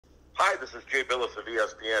Hi, this is Jay Billis of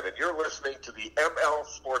ESPN, and you're listening to the ML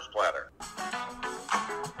Sports Platter.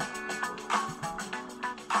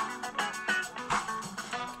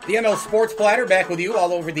 The ML Sports Platter back with you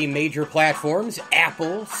all over the major platforms: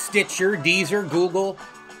 Apple, Stitcher, Deezer, Google,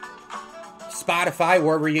 Spotify,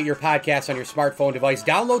 wherever you get your podcasts on your smartphone device.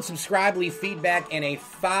 Download, subscribe, leave feedback, and a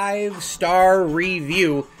 5-star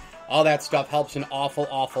review. All that stuff helps an awful,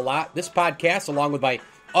 awful lot. This podcast, along with my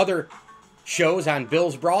other shows on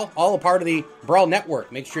Bills Brawl, all a part of the Brawl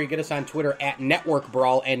Network. Make sure you get us on Twitter at Network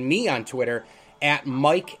Brawl and me on Twitter at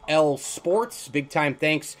Mike L. Sports. Big time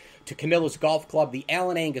thanks to Camilla's Golf Club, the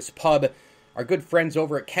Allen Angus Pub, our good friends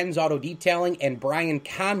over at Ken's Auto Detailing, and Brian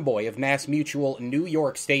Conboy of Mass Mutual, New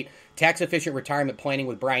York State. Tax-efficient retirement planning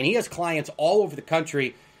with Brian. He has clients all over the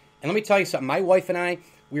country. And let me tell you something. My wife and I,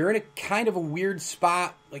 we're in a kind of a weird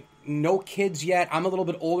spot. Like, no kids yet. I'm a little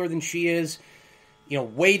bit older than she is. You know,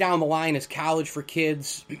 way down the line is college for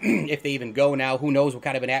kids, if they even go now. Who knows what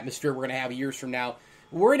kind of an atmosphere we're going to have years from now.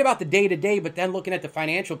 Worried about the day-to-day, but then looking at the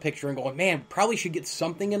financial picture and going, man, probably should get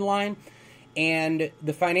something in line. And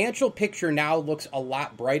the financial picture now looks a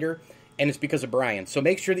lot brighter, and it's because of Brian. So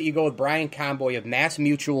make sure that you go with Brian Conboy of Mass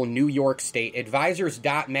Mutual, New York State,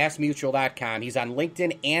 advisors.massmutual.com. He's on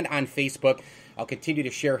LinkedIn and on Facebook. I'll continue to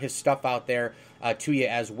share his stuff out there to you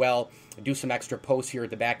as well. Do some extra posts here at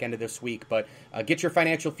the back end of this week. But get your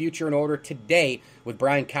financial future in order today with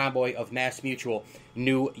Brian Conboy of Mass Mutual,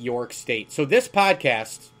 New York State. So this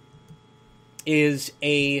podcast is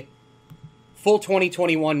a full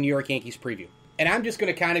 2021 New York Yankees preview. And I'm just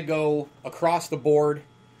going to kind of go across the board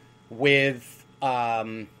with,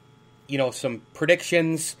 some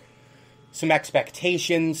predictions, some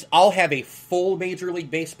expectations. I'll have a full Major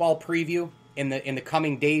League Baseball preview in the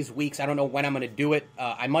coming days, weeks. I don't know when I'm going to do it.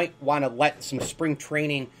 I might want to let some spring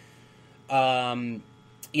training,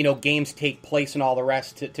 games take place and all the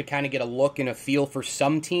rest to kind of get a look and a feel for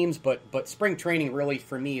some teams. But spring training really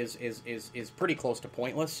for me is pretty close to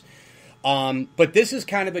pointless. But this is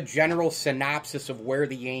kind of a general synopsis of where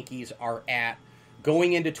the Yankees are at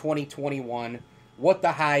going into 2021, what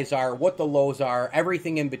the highs are, what the lows are,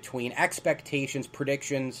 everything in between, expectations,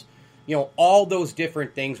 predictions, all those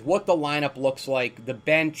different things, what the lineup looks like, the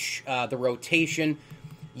bench, the rotation,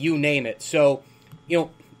 you name it. So,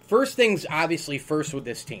 first things obviously first with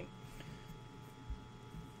this team.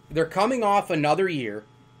 They're coming off another year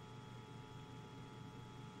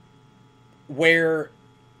where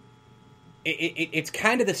it's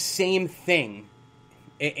kind of the same thing,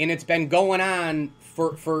 and it's been going on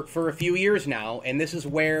for a few years now, and this is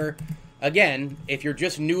where, again, if you're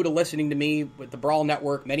just new to listening to me with the Brawl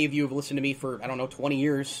Network, many of you have listened to me for, 20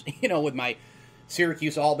 years, with my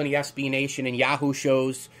Syracuse, Albany, SB Nation, and Yahoo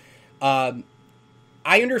shows. I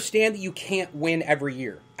understand that you can't win every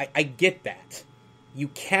year. I get that. You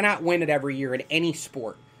cannot win it every year in any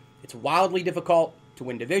sport. It's wildly difficult to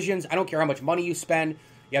win divisions. I don't care how much money you spend.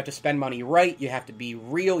 You have to spend money right. You have to be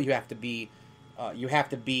real. You have to be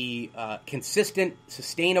consistent,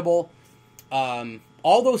 sustainable.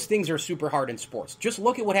 All those things are super hard in sports. Just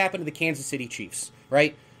look at what happened to the Kansas City Chiefs,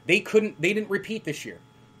 right? They didn't repeat this year.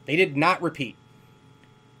 They did not repeat.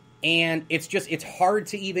 And it's hard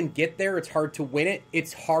to even get there. It's hard to win it.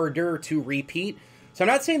 It's harder to repeat. So I'm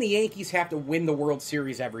not saying the Yankees have to win the World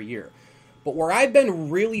Series every year. But where I've been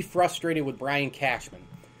really frustrated with Brian Cashman,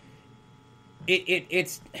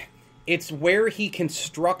 it's where he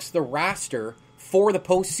constructs the roster for the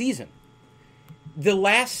postseason. The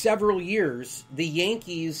last several years, the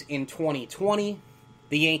Yankees in 2020,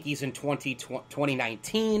 the Yankees in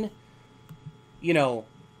 2019,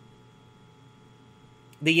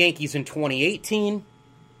 the Yankees in 2018,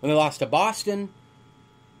 when they lost to Boston,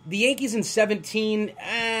 the Yankees in 17,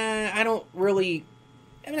 I'm not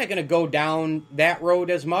going to go down that road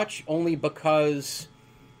as much, only because,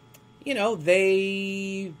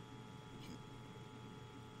 they,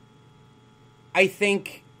 I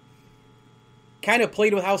think, kind of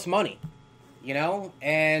played with house money,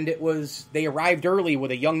 and they arrived early with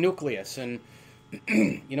a young nucleus, and,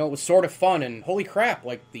 it was sort of fun, and holy crap,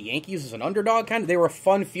 like, the Yankees as an underdog, they were a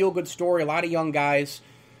fun, feel-good story, a lot of young guys,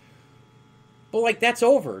 but, that's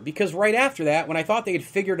over, because right after that, when I thought they had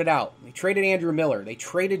figured it out, they traded Andrew Miller, they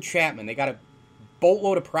traded Chapman, they got a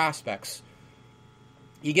boatload of prospects,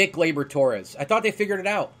 you get Gleyber Torres, I thought they figured it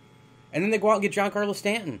out, and then they go out and get Giancarlo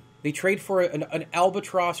Stanton, they trade for an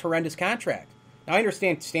albatross horrendous contract. Now, I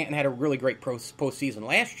understand Stanton had a really great postseason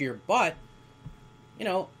last year, but,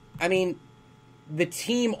 the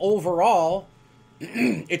team overall,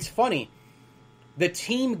 it's funny. The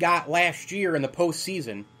team got last year in the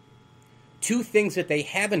postseason two things that they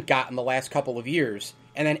haven't gotten the last couple of years,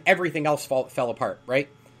 and then everything else fell apart, right?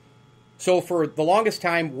 So for the longest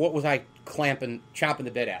time, what was I chomping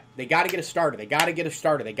the bit at? They got to get a starter. They got to get a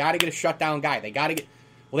starter. They got to get a shutdown guy. They got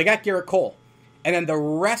Garrett Cole. And then the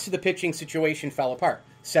rest of the pitching situation fell apart.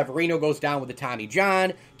 Severino goes down with the Tommy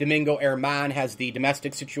John. Domingo Herman has the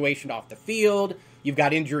domestic situation off the field. You've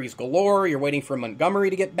got injuries galore. You're waiting for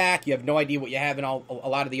Montgomery to get back. You have no idea what you have in a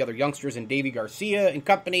lot of the other youngsters in Davy Garcia and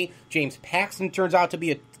company. James Paxton turns out to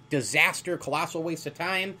be a disaster, colossal waste of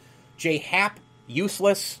time. Jay Happ,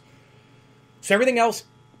 useless. So everything else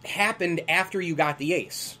happened after you got the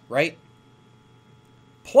ace, right?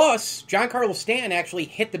 Plus, Giancarlo Stanton actually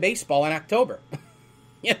hit the baseball in October.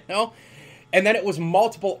 You know? And then it was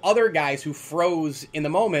multiple other guys who froze in the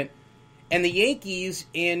moment. And the Yankees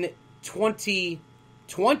in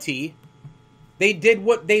 2020, they did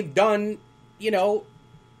what they've done,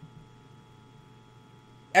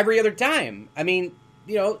 every other time. I mean,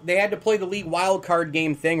 they had to play the league wild card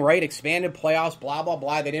game thing, right? Expanded playoffs, blah, blah,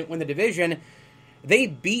 blah. They didn't win the division. They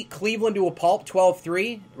beat Cleveland to a pulp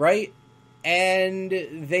 12-3, right? And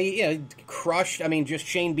they crushed, just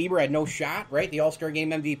Shane Bieber had no shot, right? The All-Star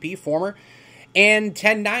Game MVP, former. And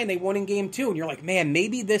 10-9, they won in Game 2. And you're like, man,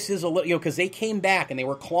 maybe this is a little, because they came back and they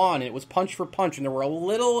were clawing and it was punch for punch. And there were a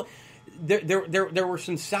little, there were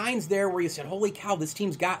some signs there where you said, holy cow, this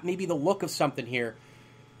team's got maybe the look of something here.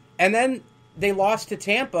 And then they lost to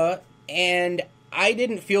Tampa, and I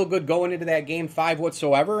didn't feel good going into that Game 5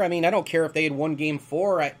 whatsoever. I don't care if they had won Game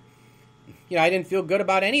 4. I didn't feel good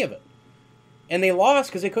about any of it. And they lost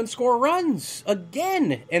because they couldn't score runs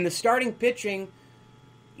again. And the starting pitching,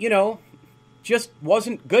 just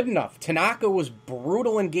wasn't good enough. Tanaka was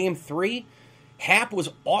brutal in Game 3. Happ was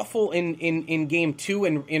awful in Game 2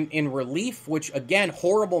 in relief, which, again,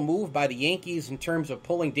 horrible move by the Yankees in terms of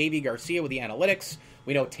pulling Davy Garcia with the analytics.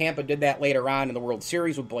 We know Tampa did that later on in the World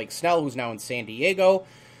Series with Blake Snell, who's now in San Diego.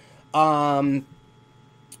 And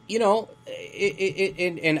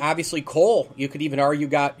obviously Cole, you could even argue,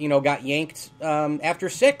 got yanked after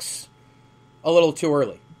 6 a little too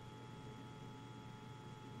early.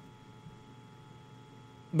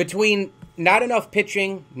 Between not enough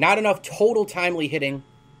pitching, not enough total timely hitting,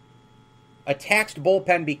 a taxed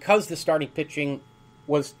bullpen because the starting pitching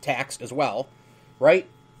was taxed as well, right?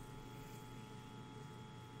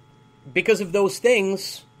 Because of those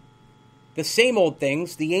things, the same old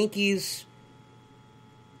things, the Yankees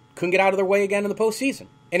couldn't get out of their way again in the postseason.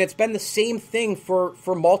 And it's been the same thing for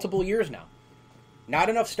multiple years now. Not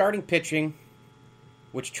enough starting pitching,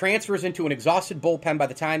 which transfers into an exhausted bullpen by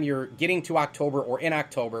the time you're getting to October or in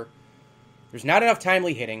October. There's not enough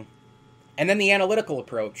timely hitting. And then the analytical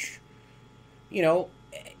approach.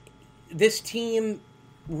 This team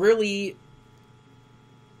really,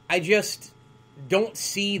 I just don't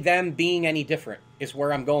see them being any different, is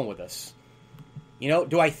where I'm going with this.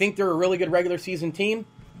 Do I think they're a really good regular season team?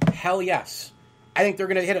 Hell yes. I think they're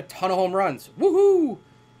going to hit a ton of home runs. Woohoo!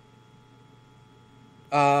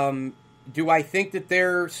 Do I think that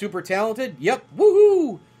they're super talented? Yep.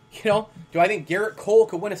 Woohoo! Do I think Garrett Cole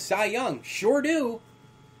could win a Cy Young? Sure do.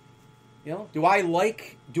 Do I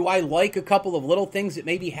like a couple of little things that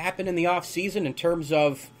maybe happen in the offseason in terms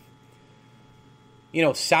of,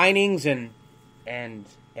 signings and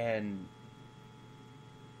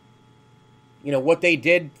what they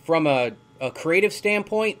did from a creative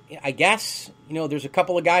standpoint? I guess. There's a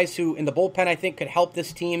couple of guys who in the bullpen I think could help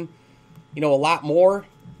this team, a lot more.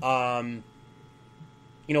 For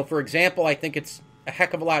example, I think it's a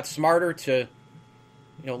heck of a lot smarter to,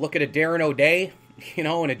 look at a Darren O'Day,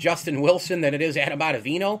 and a Justin Wilson than it is Adam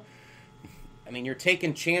Ottavino. You're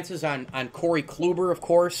taking chances on Corey Kluber, of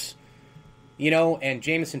course, and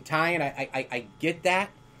Jameson Tyon. I get that.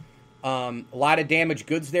 A lot of damaged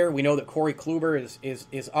goods there. We know that Corey Kluber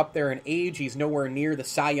is up there in age. He's nowhere near the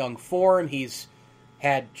Cy Young form. He's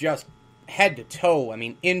had just head to toe,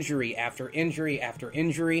 injury after injury after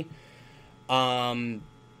injury. But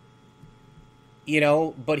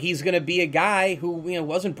he's going to be a guy who,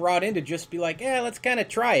 wasn't brought in to just be like, let's kind of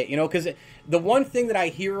try it, because the one thing that I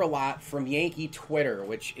hear a lot from Yankee Twitter,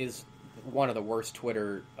 which is one of the worst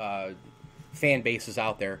Twitter fan bases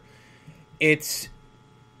out there, it's,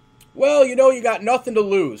 well, you got nothing to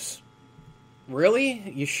lose. Really?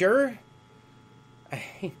 You sure?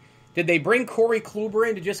 Did they bring Corey Kluber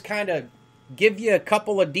in to just kind of give you a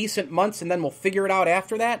couple of decent months and then we'll figure it out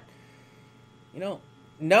after that?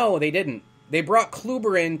 No, they didn't. They brought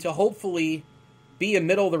Kluber in to hopefully be a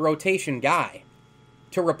middle-of-the-rotation guy,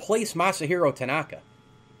 to replace Masahiro Tanaka,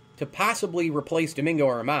 to possibly replace Domingo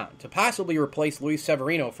Herman, to possibly replace Luis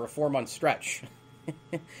Severino for a 4-month stretch.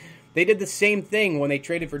 They did the same thing when they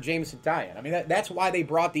traded for Jameson Tyon. That's why they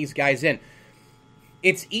brought these guys in.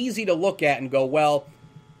 It's easy to look at and go, well,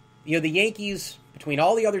 the Yankees, between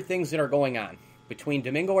all the other things that are going on, between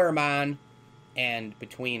Domingo Germán and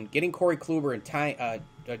between getting Corey Kluber and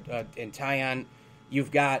Taillon,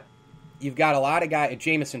 you've got a lot of guys,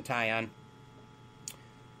 Jameson Taillon.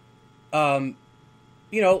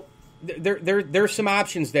 There's some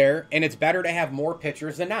options there, and it's better to have more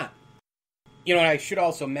pitchers than not. And I should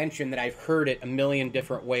also mention that I've heard it a million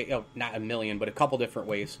different ways. Oh, not a million, but a couple different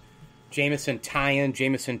ways. Jameson Taillon,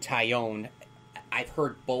 Jameson Taillon. I've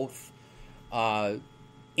heard both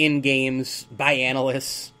in games by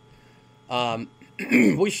analysts.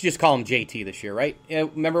 We should just call him JT this year, right?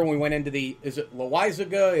 Remember when we went into is it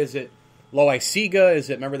Loizaga? Is it Loisiga?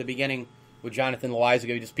 Remember the beginning with Jonathan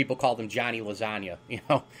Loizaga? People called him Johnny Lasagna,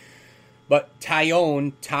 But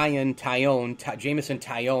Jameson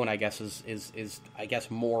Taillon, I guess, is I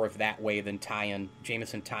guess more of that way than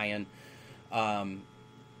Jameson Taillon.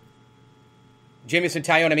 Jameson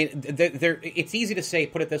Taillon, I mean, it's easy to say,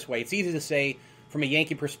 put it this way, it's easy to say from a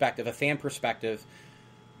Yankee perspective, a fan perspective,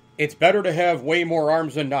 it's better to have way more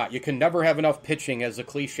arms than not. You can never have enough pitching, as the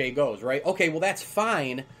cliche goes, right? Okay, well, that's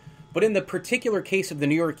fine, but in the particular case of the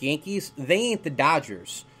New York Yankees, they ain't the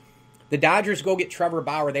Dodgers. The Dodgers go get Trevor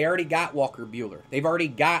Bauer. They already got Walker Buehler. They've already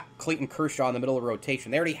got Clayton Kershaw in the middle of the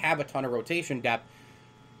rotation. They already have a ton of rotation depth.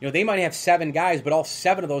 They might have 7 guys, but all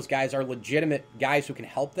 7 of those guys are legitimate guys who can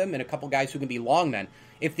help them and a couple guys who can be long men.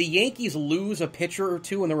 If the Yankees lose a pitcher or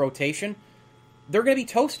two in the rotation, they're going to be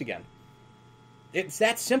toast again. It's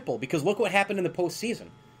that simple, because look what happened in the postseason.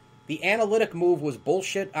 The analytic move was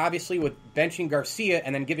bullshit, obviously, with benching Garcia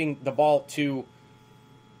and then giving the ball to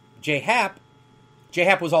J-Happ.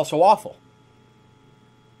 J-Happ was also awful.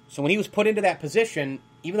 So when he was put into that position,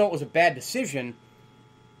 even though it was a bad decision,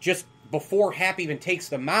 just before Happ even takes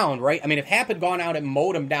the mound, right? I mean, if Happ had gone out and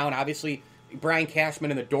mowed him down, obviously Brian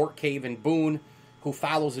Cashman in the Dork Cave and Boone, who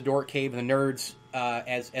follows the Dork Cave, the nerds,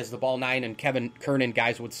 as the Ball 9 and Kevin Kernan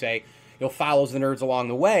guys would say, follows the nerds along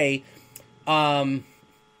the way,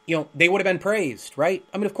 they would have been praised, right?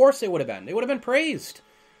 I mean, of course they would have been. They would have been praised.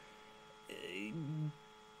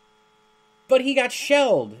 But he got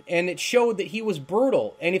shelled, and it showed that he was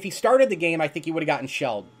brutal. And if he started the game, I think he would have gotten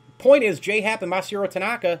shelled. Point is, J-Happ and Masahiro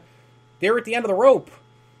Tanaka, they're at the end of the rope.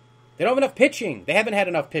 They don't have enough pitching. They haven't had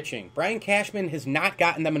enough pitching. Brian Cashman has not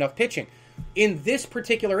gotten them enough pitching. In this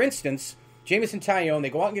particular instance, Jameson Taillon, they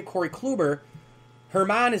go out and get Corey Kluber.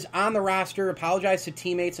 Germán is on the roster, apologized to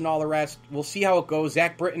teammates and all the rest. We'll see how it goes.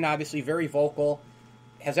 Zach Britton, obviously, very vocal.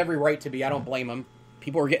 Has every right to be. I don't blame him.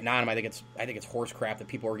 People are getting on him. I think it's horse crap that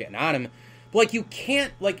people are getting on him. But, you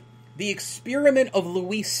can't, the experiment of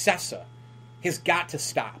Luis Cessa has got to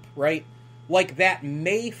stop, right? That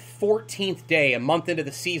May 14th day, a month into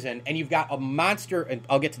the season, and you've got a monster, and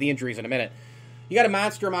I'll get to the injuries in a minute. You got a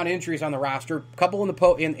monster amount of injuries on the roster, a couple in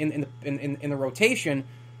the rotation.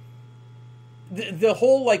 The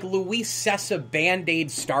whole, Luis Cessa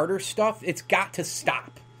Band-Aid starter stuff, it's got to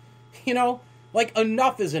stop.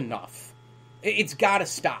 Enough is enough. It's got to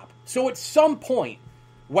stop. So at some point,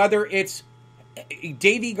 whether it's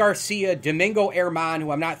Davy Garcia, Domingo Germán,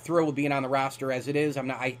 who I'm not thrilled with being on the roster as it is.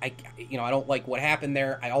 I don't like what happened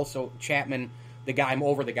there. I also, Chapman, I'm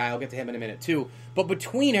over the guy. I'll get to him in a minute too. But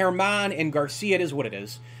between Germán and Garcia, it is what it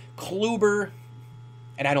is. Kluber,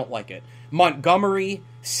 and I don't like it. Montgomery,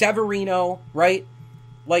 Severino, right?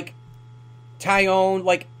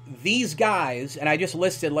 Taillon, these guys, and I just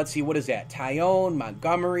listed, let's see, what is that? Taillon,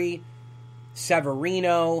 Montgomery,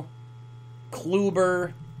 Severino,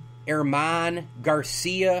 Kluber, Germán,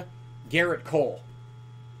 Garcia, Garrett Cole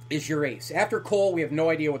is your ace. After Cole, we have no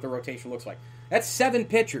idea what the rotation looks like. That's 7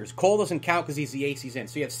 pitchers. Cole doesn't count because he's the ace he's in.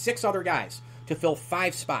 So you have 6 other guys to fill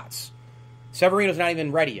 5 spots. Severino's not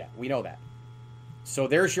even ready yet. We know that. So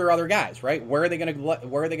there's your other guys, right? Where are they going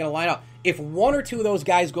to line up? If 1 or 2 of those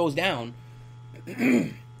guys goes down,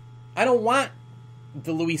 I don't want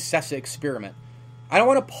the Luis Cessa experiment. I don't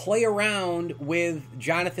want to play around with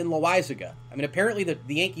Jonathan Loizaga. I mean, apparently the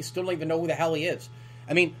Yankees still don't even know who the hell he is.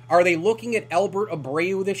 I mean, are they looking at Albert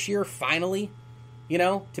Abreu this year, finally,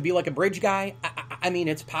 to be like a bridge guy? I mean,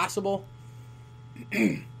 it's possible.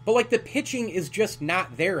 But, the pitching is just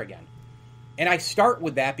not there again. And I start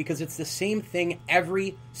with that because it's the same thing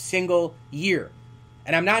every single year.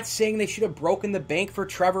 And I'm not saying they should have broken the bank for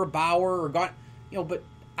Trevor Bauer or gone, but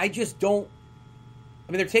I just don't.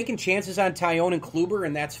 I mean, they're taking chances on Taillon and Kluber,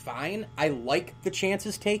 and that's fine. I like the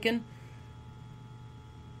chances taken.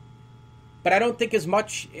 But I don't think as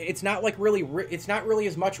much, it's not really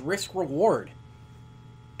as much risk reward.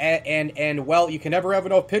 And well, you can never have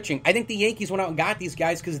enough pitching. I think the Yankees went out and got these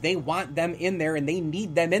guys because they want them in there and they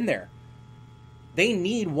need them in there. They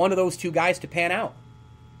need one of those 2 guys to pan out.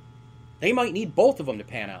 They might need both of them to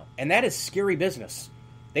pan out, and that is scary business.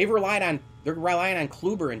 They're relying on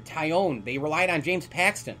Kluber and Tyone. They relied on James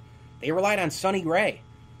Paxton. They relied on Sonny Gray.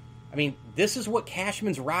 I mean, this is what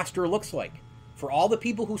Cashman's roster looks like. For all the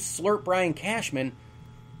people who slurp Brian Cashman,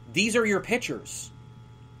 these are your pitchers.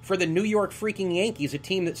 For the New York freaking Yankees, a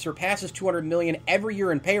team that surpasses $200 million every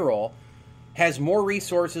year in payroll, has more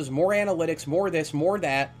resources, more analytics, more this, more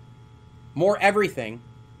that, more everything,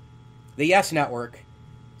 the Yes Network,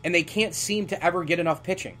 and they can't seem to ever get enough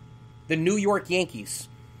pitching. The New York Yankees.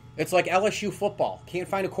 It's like LSU football. Can't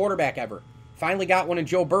find a quarterback ever. Finally got one in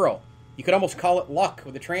Joe Burrow. You could almost call it luck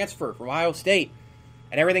with the transfer from Ohio State.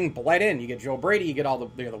 And everything bled in. You get Joe Brady, you get all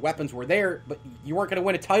the weapons were there, but you weren't going to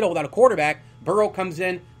win a title without a quarterback. Burrow comes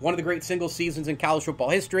in, one of the great single seasons in college football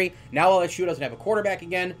history. Now LSU doesn't have a quarterback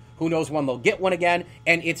again. Who knows when they'll get one again?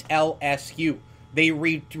 And it's LSU. They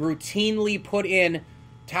routinely put in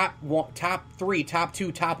top 3, top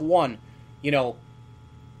 2, top 1,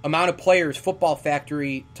 amount of players, football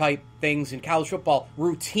factory type things in college football,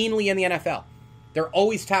 routinely in the NFL. They're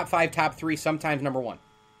always top 5, top 3, sometimes number 1.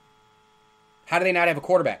 How do they not have a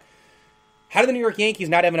quarterback? How do the New York Yankees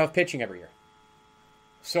not have enough pitching every year?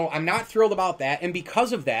 So I'm not thrilled about that. And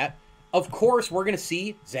because of that, of course, we're going to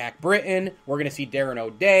see Zach Britton. We're going to see Darren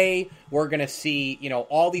O'Day. We're going to see,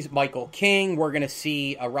 all these Michael King. We're going to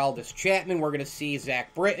see Aroldis Chapman. We're going to see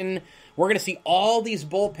Zach Britton. We're going to see all these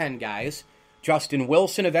bullpen guys, Justin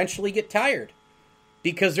Wilson, eventually get tired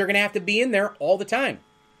because they're going to have to be in there all the time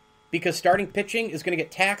because starting pitching is going to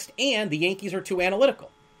get taxed and the Yankees are too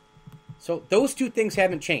analytical. So those two things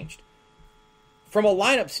haven't changed. From a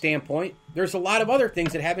lineup standpoint, there's a lot of other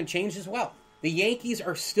things that haven't changed as well. The Yankees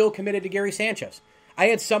are still committed to Gary Sanchez. I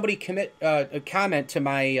had somebody commit a comment to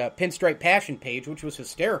my Pinstripe Passion page, which was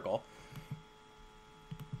hysterical.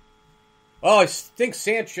 Oh, I think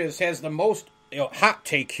Sanchez has the most hot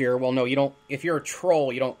take here. Well, no, you don't. If you're a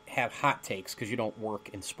troll, you don't have hot takes because you don't work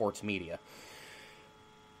in sports media.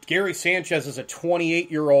 Gary Sanchez is a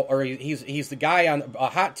 28-year-old, or he's the guy on a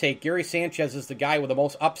hot take. Gary Sanchez is the guy with the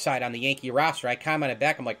most upside on the Yankee roster. I commented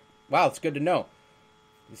back. I'm like, wow, it's good to know.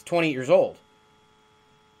 He's 28 years old.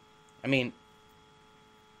 I mean,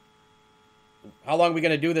 how long are we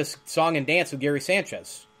going to do this song and dance with Gary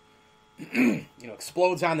Sanchez?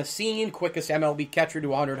 Explodes on the scene, quickest MLB catcher to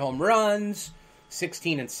 100 home runs,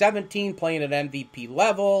 16 and 17, playing at MVP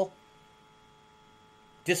level.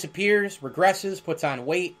 Disappears, regresses, puts on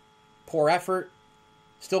weight, poor effort,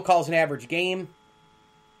 still calls an average game.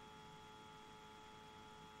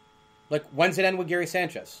 Like, when's it end with Gary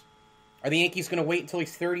Sanchez? Are the Yankees going to wait until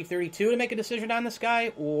he's 30, 32 to make a decision on this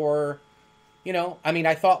guy? Or,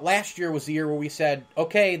 I thought last year was the year where we said,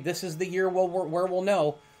 okay, this is the year where we'll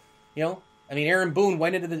know. Aaron Boone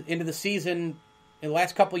went into the season, in the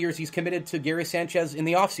last couple of years, he's committed to Gary Sanchez in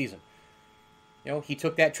the offseason. He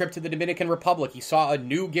took that trip to the Dominican Republic. He saw a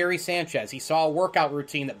new Gary Sanchez. He saw a workout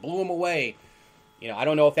routine that blew him away. I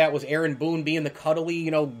don't know if that was Aaron Boone being the cuddly,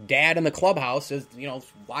 dad in the clubhouse, as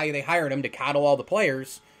why they hired him to coddle all the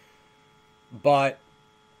players. But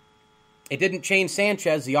it didn't change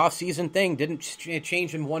Sanchez. The offseason thing didn't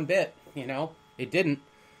change him one bit. It didn't.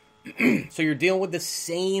 So you're dealing with the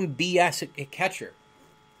same BS at catcher.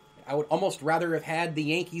 I would almost rather have had the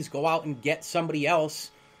Yankees go out and get somebody else.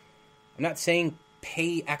 I'm not saying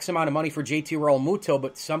pay X amount of money for JT Realmuto,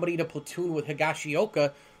 but somebody to platoon with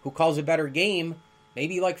Higashioka who calls a better game,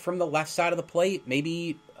 maybe like from the left side of the plate,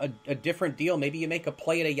 maybe a different deal. Maybe you make a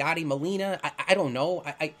play at a Yadi Molina. I don't know.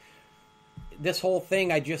 This whole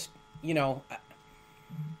thing,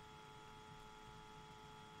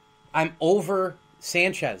 I'm over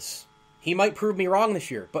Sanchez. He might prove me wrong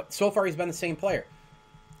this year, but so far he's been the same player.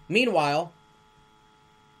 Meanwhile,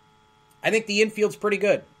 I think the infield's pretty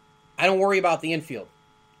good. I don't worry about the infield.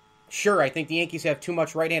 Sure, I think the Yankees have too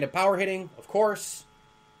much right-handed power hitting, of course.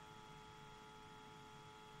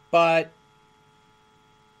 But,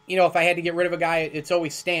 if I had to get rid of a guy, it's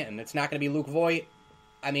always Stanton. It's not going to be Luke Voit.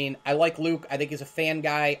 I like Luke. I think he's a fan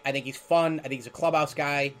guy. I think he's fun. I think he's a clubhouse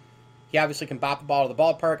guy. He obviously can bop the ball to the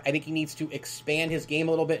ballpark. I think he needs to expand his game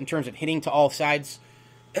a little bit in terms of hitting to all sides,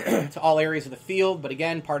 to all areas of the field. But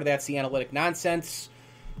again, part of that's the analytic nonsense.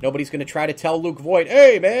 Nobody's going to try to tell Luke Voit,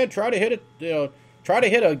 hey, man, try to hit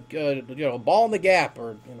a ball in the gap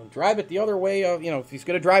or drive it the other way. If he's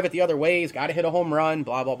going to drive it the other way, he's got to hit a home run,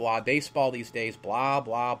 blah, blah, blah. Baseball these days, blah,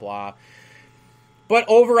 blah, blah. But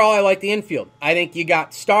overall, I like the infield. I think you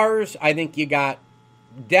got stars. I think you got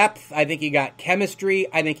depth. I think you got chemistry.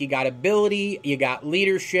 I think you got ability. You got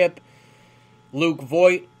leadership. Luke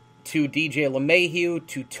Voit to DJ LeMahieu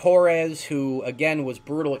to Torres, who, again, was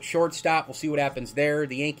brutal at shortstop. We'll see what happens there.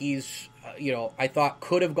 The Yankees, I thought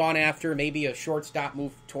could have gone after. Maybe a shortstop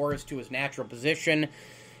move Torres to his natural position.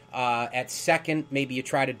 At second, maybe you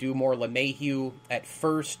try to do more LeMahieu. At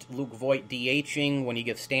first, Luke Voit DHing when you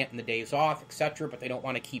give Stanton the days off, etc. But they don't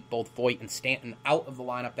want to keep both Voit and Stanton out of the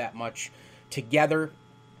lineup that much together.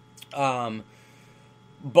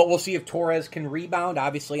 But we'll see if Torres can rebound.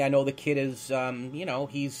 Obviously, I know the kid is,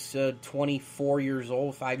 he's 24 years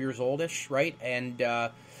old, 5 years oldish, right? And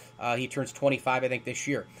he turns 25, I think, this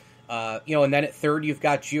year. And then at third, you've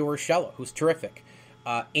got Gio Urshela, who's terrific.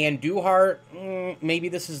 Andujar, maybe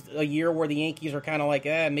this is a year where the Yankees are kind of like,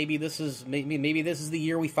 maybe this is the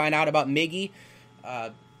year we find out about Miggy.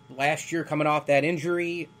 Last year, coming off that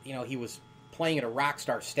injury, he was playing at a rock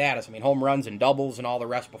star status. I mean, home runs and doubles and all the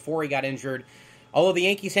rest before he got injured. Although the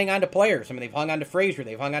Yankees hang on to players. I mean, they've hung on to Frazier.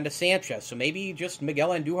 They've hung on to Sanchez. So maybe just Miguel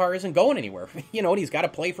Andujar isn't going anywhere. And he's got to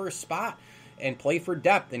play for a spot and play for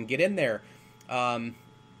depth and get in there.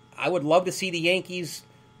 I would love to see the Yankees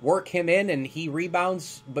work him in and he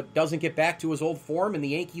rebounds but doesn't get back to his old form and the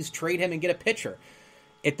Yankees trade him and get a pitcher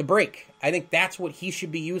at the break. I think that's what he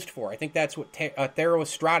should be used for. I think that's what Thero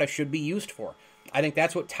Estrada should be used for. I think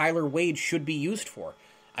that's what Tyler Wade should be used for.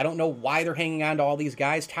 I don't know why they're hanging on to all these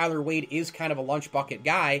guys. Tyler Wade is kind of a lunch bucket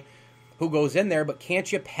guy who goes in there, but can't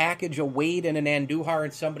you package a Wade and an Andujar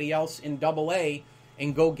and somebody else in Double-A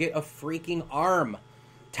and go get a freaking arm?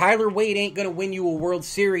 Tyler Wade ain't going to win you a World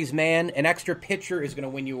Series, man. An extra pitcher is going to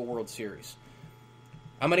win you a World Series.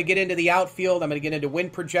 I'm going to get into the outfield. I'm going to get into win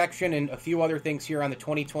projection and a few other things here on the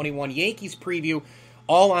 2021 Yankees preview,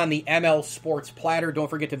 all on the ML Sports Platter. Don't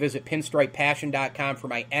forget to visit pinstripepassion.com for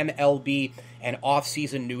my MLB and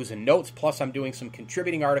off-season news and notes. Plus, I'm doing some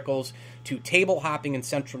contributing articles to Table Hopping in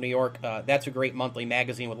Central New York. That's a great monthly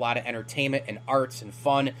magazine with a lot of entertainment and arts and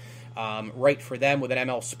fun. Right for them with an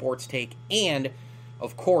ML Sports take. And,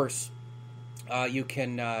 of course, you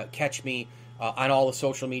can catch me on all the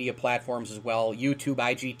social media platforms as well. YouTube,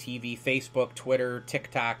 IGTV, Facebook, Twitter,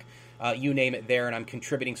 TikTok. You name it there, and I'm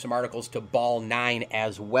contributing some articles to Ball 9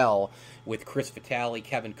 as well with Chris Vitale,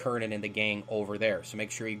 Kevin Kernan, and the gang over there. So make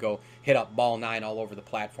sure you go hit up Ball 9 all over the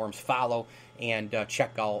platforms, follow, and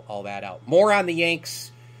check all that out. More on the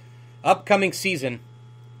Yanks upcoming season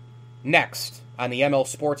next on the ML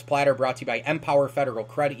Sports Platter, brought to you by Empower Federal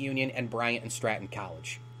Credit Union and Bryant and Stratton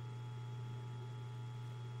College.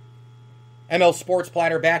 ML Sports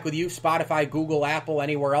Platter back with you. Spotify, Google, Apple,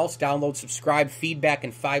 anywhere else. Download, subscribe, feedback,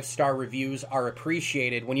 and 5-star reviews are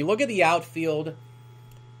appreciated. When you look at the outfield,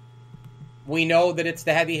 we know that it's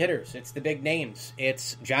the heavy hitters. It's the big names.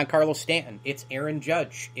 It's Giancarlo Stanton. It's Aaron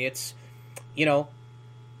Judge. It's, Aaron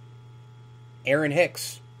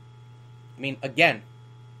Hicks. I mean, again,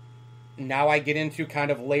 now I get into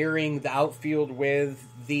kind of layering the outfield with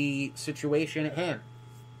the situation at hand.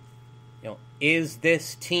 Is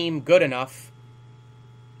this team good enough?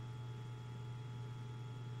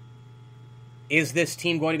 Is this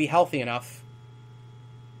team going to be healthy enough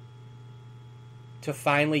to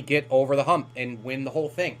finally get over the hump and win the whole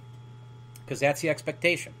thing? Because that's the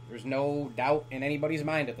expectation. There's no doubt in anybody's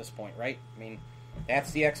mind at this point, right? I mean,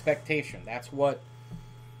 that's the expectation. That's what,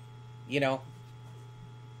 the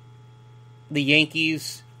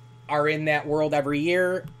Yankees are in that world every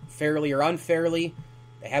year, fairly or unfairly.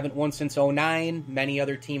 They haven't won since 2009. Many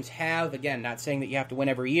other teams have. Again, not saying that you have to win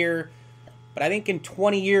every year. But I think in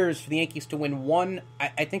 20 years for the Yankees to win one,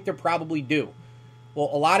 I think they're probably due.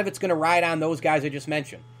 Well, a lot of it's going to ride on those guys I just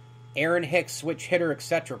mentioned. Aaron Hicks, switch hitter,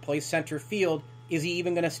 etc., plays center field. Is he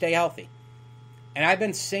even going to stay healthy? And I've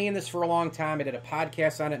been saying this for a long time. I did a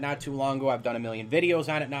podcast on it not too long ago. I've done a million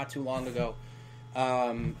videos on it not too long ago.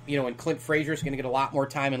 And Clint Frazier is going to get a lot more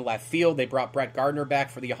time in left field. They brought Brett Gardner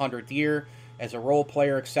back for the 100th year as a role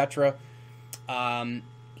player, etc.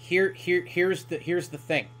 Here's the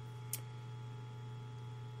thing.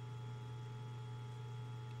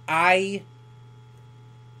 I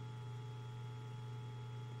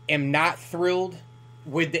am not thrilled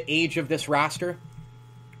with the age of this roster.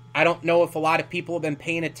 I don't know if a lot of people have been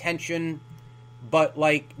paying attention, but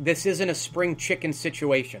this isn't a spring chicken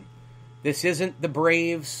situation. This isn't the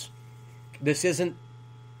Braves. This isn't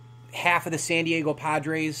half of the San Diego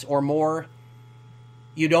Padres or more.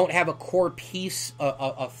 You don't have a core piece,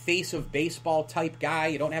 a face of baseball type guy.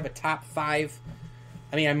 You don't have a top 5.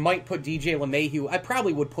 I mean, I might put DJ LeMahieu. I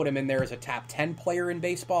probably would put him in there as a top 10 player in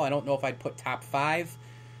baseball. I don't know if I'd put top 5.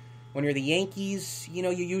 When you're the Yankees, you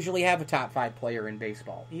usually have a top 5 player in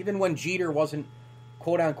baseball. Even when Jeter wasn't,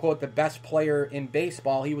 quote-unquote, the best player in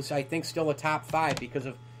baseball, he was, I think, still a top 5 because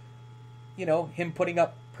of, him putting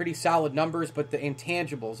up pretty solid numbers, but the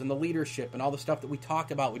intangibles and the leadership and all the stuff that we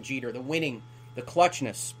talked about with Jeter, the winning, the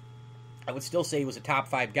clutchness. I would still say he was a top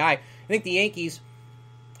 5 guy. I think the Yankees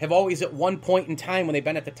have always, at one point in time when they've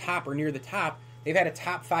been at the top or near the top, they've had a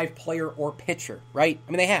top 5 player or pitcher, right?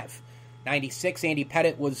 I mean, they have. 96, Andy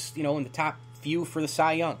Pettitte was, in the top few for the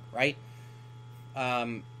Cy Young, right?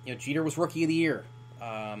 Jeter was Rookie of the Year.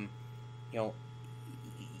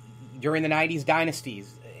 During the 90s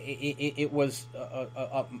dynasties, it was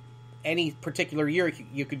any particular year,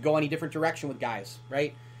 you could go any different direction with guys,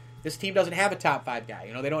 right? This team doesn't have a top 5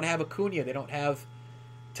 guy. They don't have Acuna. They don't have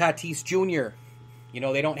Tatis Jr.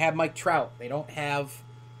 They don't have Mike Trout. They don't have,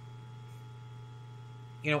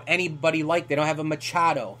 anybody they don't have a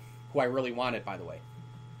Machado, who I really wanted, by the way.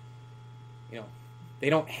 They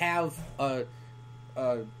don't have a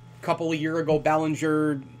couple of year ago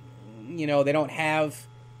Bellinger. They don't have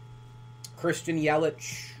Christian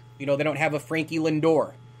Yelich. They don't have a Frankie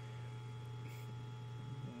Lindor.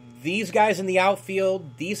 These guys in the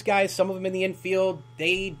outfield, these guys, some of them in the infield,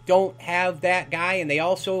 they don't have that guy, and they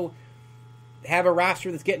also have a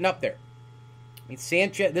roster that's getting up there. I mean,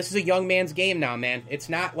 Sanchez, this is a young man's game now, man. It's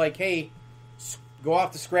not like, hey, go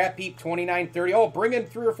off the scrap heap, 29-30. Oh, bring in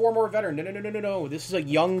 3 or 4 more veterans. No. This is a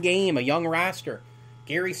young game, a young roster.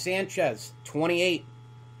 Gary Sanchez, 28.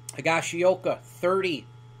 Higashioka, 30.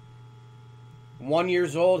 1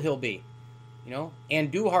 years old he'll be.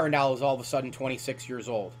 And Duhar now is all of a sudden 26 years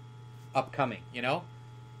old. Upcoming,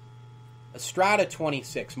 Estrada,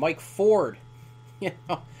 26. Mike Ford,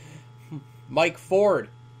 Mike Ford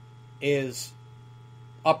is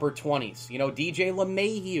upper 20s. DJ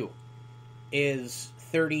LeMahieu is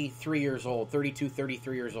 33 years old, 32,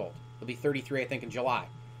 33 years old. He'll be 33, I think, in July.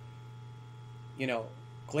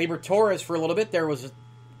 Gleyber Torres, for a little bit there, was,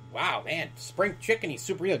 wow, man, spring chicken. He's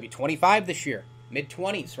super young. He'll be 25 this year.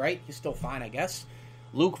 Mid-20s, right? He's still fine, I guess.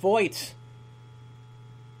 Luke Voigt,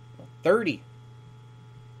 30-ish.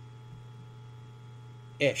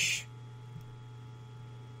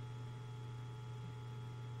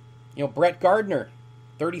 Brett Gardner,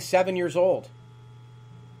 37 years old.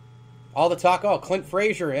 All the talk, Clint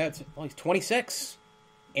Frazier, he's 26.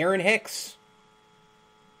 Aaron Hicks,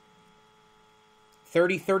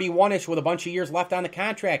 30, 31-ish with a bunch of years left on the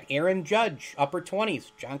contract. Aaron Judge, upper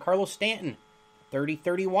 20s. Giancarlo Stanton, 30,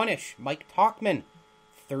 31-ish. Mike Tauchman,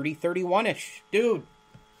 30, 31-ish.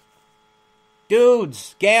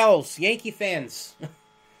 Dudes, gals, Yankee fans.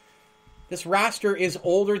 This roster is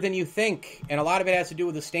older than you think, and a lot of it has to do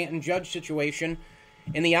with the Stanton-Judge situation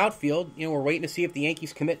in the outfield. We're waiting to see if the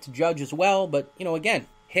Yankees commit to Judge as well, but, again,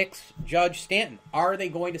 Hicks, Judge, Stanton, are they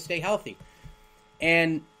going to stay healthy?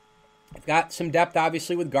 And I've got some depth,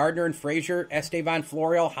 obviously, with Gardner and Frazier, Estevan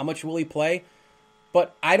Florial. How much will he play?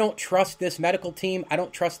 But I don't trust this medical team. I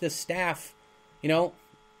don't trust this staff. We're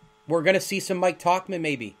going to see some Mike Tauchman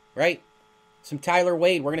maybe, right? Some Tyler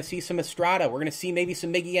Wade. We're going to see some Estrada. We're going to see maybe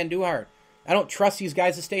some Miggy Andujar. I don't trust these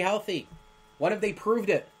guys to stay healthy. When have they proved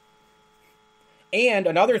it? And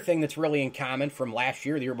another thing that's really in common from last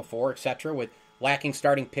year, the year before, etc., with lacking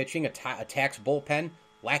starting pitching, a taxed bullpen,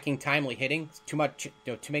 lacking timely hitting, too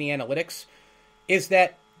many analytics, is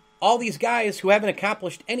that all these guys who haven't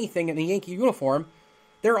accomplished anything in the Yankee uniform,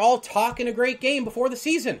 they're all talking a great game before the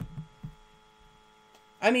season.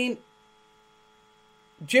 I mean,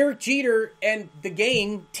 Derek Jeter and the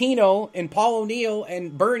gang, Tino and Paul O'Neill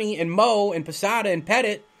and Bernie and Mo and Posada and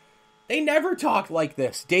Pettitte, they never talked like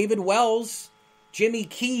this. David Wells, Jimmy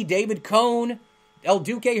Key, David Cohn, El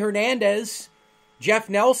Duque Hernandez, Jeff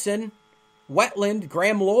Nelson, Wetland,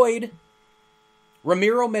 Graham Lloyd,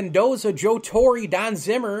 Ramiro Mendoza, Joe Torre, Don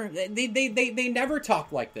Zimmer. They never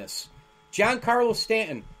talked like this. Giancarlo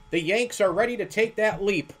Stanton, the Yanks are ready to take that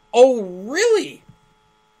leap. Oh, really?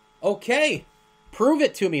 Okay. Prove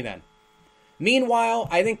it to me then. Meanwhile,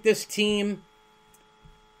 I think this team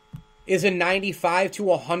is a 95 to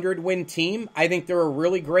 100 win team. I think they're a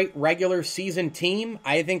really great regular season team.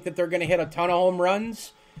 I think that they're going to hit a ton of home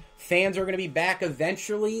runs. Fans are going to be back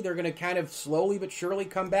eventually. They're going to kind of slowly but surely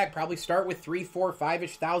come back. Probably start with 3, 4,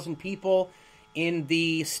 5-ish thousand people in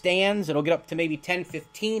the stands. It'll get up to maybe 10,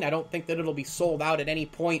 15. I don't think that it'll be sold out at any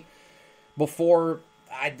point before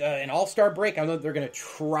an All-Star break. I know they're going to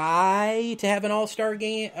try to have an All-Star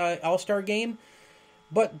game,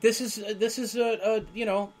 but this is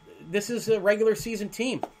a regular season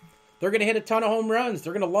team. They're going to hit a ton of home runs.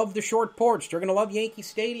 They're going to love the short porch. They're going to love Yankee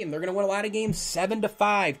Stadium. They're going to win a lot of games 7-5,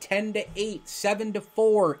 10-8,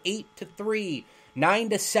 7-4, 8-3,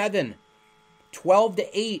 9-7,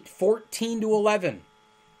 12-8, 14-11.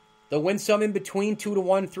 They'll win some in between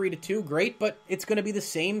 2-1, 3-2. Great, but it's going to be the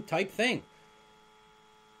same type thing.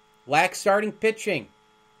 Lack starting pitching.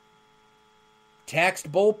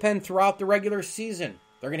 Taxed bullpen throughout the regular season.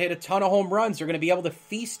 They're going to hit a ton of home runs. They're going to be able to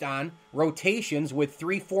feast on rotations with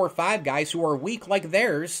 3, 4, 5 guys who are weak like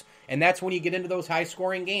theirs, and that's when you get into those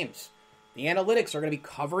high-scoring games. The analytics are going to be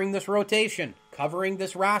covering this rotation, covering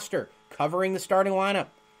this roster, covering the starting lineup.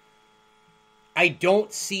 I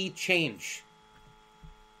don't see change.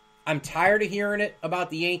 I'm tired of hearing it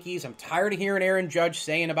about the Yankees. I'm tired of hearing Aaron Judge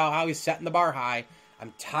saying about how he's setting the bar high.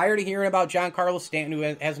 I'm tired of hearing about Giancarlo Stanton,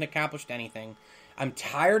 who hasn't accomplished anything. I'm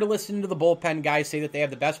tired of listening to the bullpen guys say that they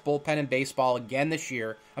have the best bullpen in baseball again this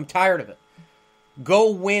year. I'm tired of it.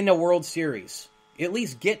 Go win a World Series. At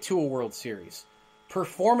least get to a World Series.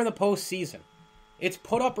 Perform in the postseason. It's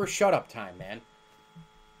put up or shut up time, man.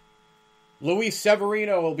 Luis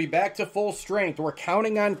Severino will be back to full strength. We're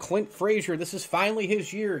counting on Clint Frazier. This is finally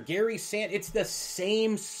his year. Gary Sant. It's the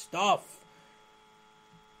same stuff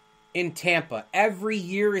in Tampa. Every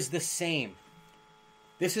year is the same.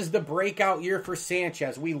 This is the breakout year for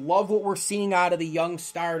Sanchez. We love what we're seeing out of the young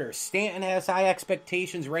starters. Stanton has high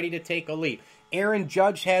expectations, ready to take a leap. Aaron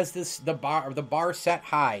Judge has the bar set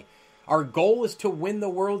high. Our goal is to win the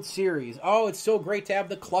World Series. Oh, it's so great to have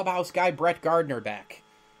the clubhouse guy Brett Gardner back.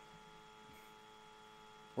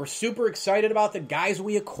 We're super excited about the guys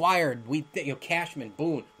we acquired. Cashman,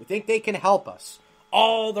 Boone. We think they can help us.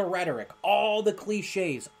 All the rhetoric, all the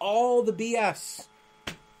cliches, all the BS.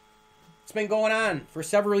 It's been going on for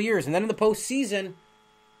several years. And then in the postseason,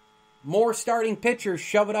 more starting pitchers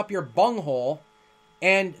shove it up your bunghole,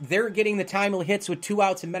 and they're getting the timely hits with 2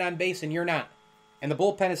 outs and men on base, and you're not. And the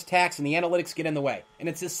bullpen is taxed, and the analytics get in the way. And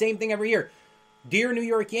it's the same thing every year. Dear New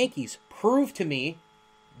York Yankees, prove to me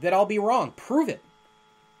that I'll be wrong. Prove it.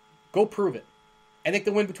 Go prove it. I think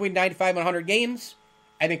they'll win between 95 and 100 games.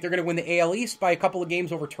 I think they're going to win the AL East by a couple of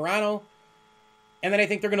games over Toronto. And then I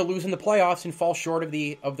think they're going to lose in the playoffs and fall short of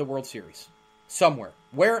the World Series. Somewhere.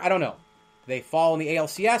 Where? I don't know. Do they fall in the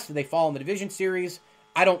ALCS? Do they fall in the Division Series?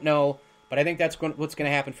 I don't know. But I think that's what's going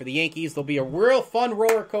to happen for the Yankees. They'll be a real fun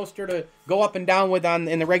roller coaster to go up and down with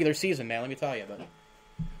in the regular season, man. Let me tell you. But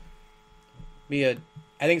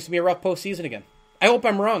I think it's going to be a rough postseason again. I hope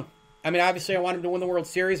I'm wrong. I mean, obviously, I want him to win the World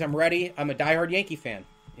Series. I'm ready. I'm a diehard Yankee fan,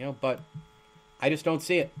 but I just don't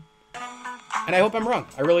see it. And I hope I'm wrong.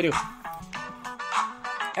 I really do.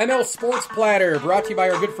 ML Sports Platter, brought to you by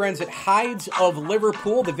our good friends at Hides of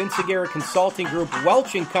Liverpool, the Vince Aguirre Consulting Group,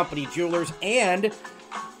 Welch & Company Jewelers, and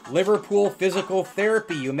Liverpool Physical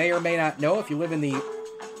Therapy. You may or may not know, if you live in the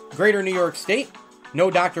greater New York State, no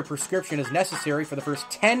doctor prescription is necessary for the first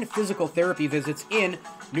 10 physical therapy visits in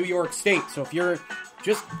New York State. So if you're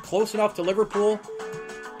just close enough to Liverpool,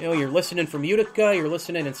 you're listening from Utica, you're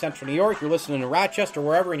listening in Central New York, you're listening in Rochester,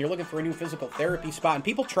 wherever, and you're looking for a new physical therapy spot, and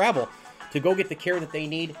people travel to go get the care that they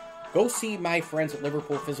need, go see my friends at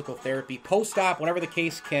Liverpool Physical Therapy. Post-op, whatever the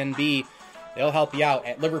case can be, they'll help you out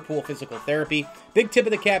at Liverpool Physical Therapy. Big tip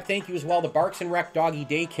of the cap, thank you as well to Barks and Rec Doggy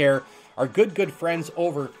Daycare, our good friends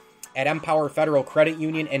over at Empower Federal Credit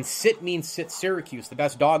Union, and Sit Means Sit Syracuse, the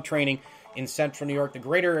best dog training in Central New York, the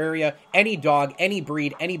greater area. Any dog, any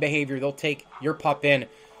breed, any behavior, they'll take your pup in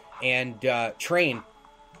and train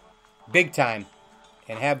big time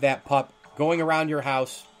and have that pup going around your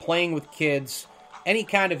house, playing with kids, any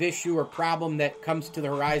kind of issue or problem that comes to the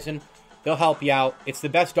horizon, they'll help you out. It's the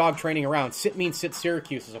best dog training around. Sit Means Sit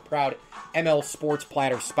Syracuse is a proud ML Sports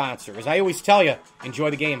Platter sponsor. As I always tell you, enjoy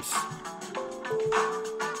the games.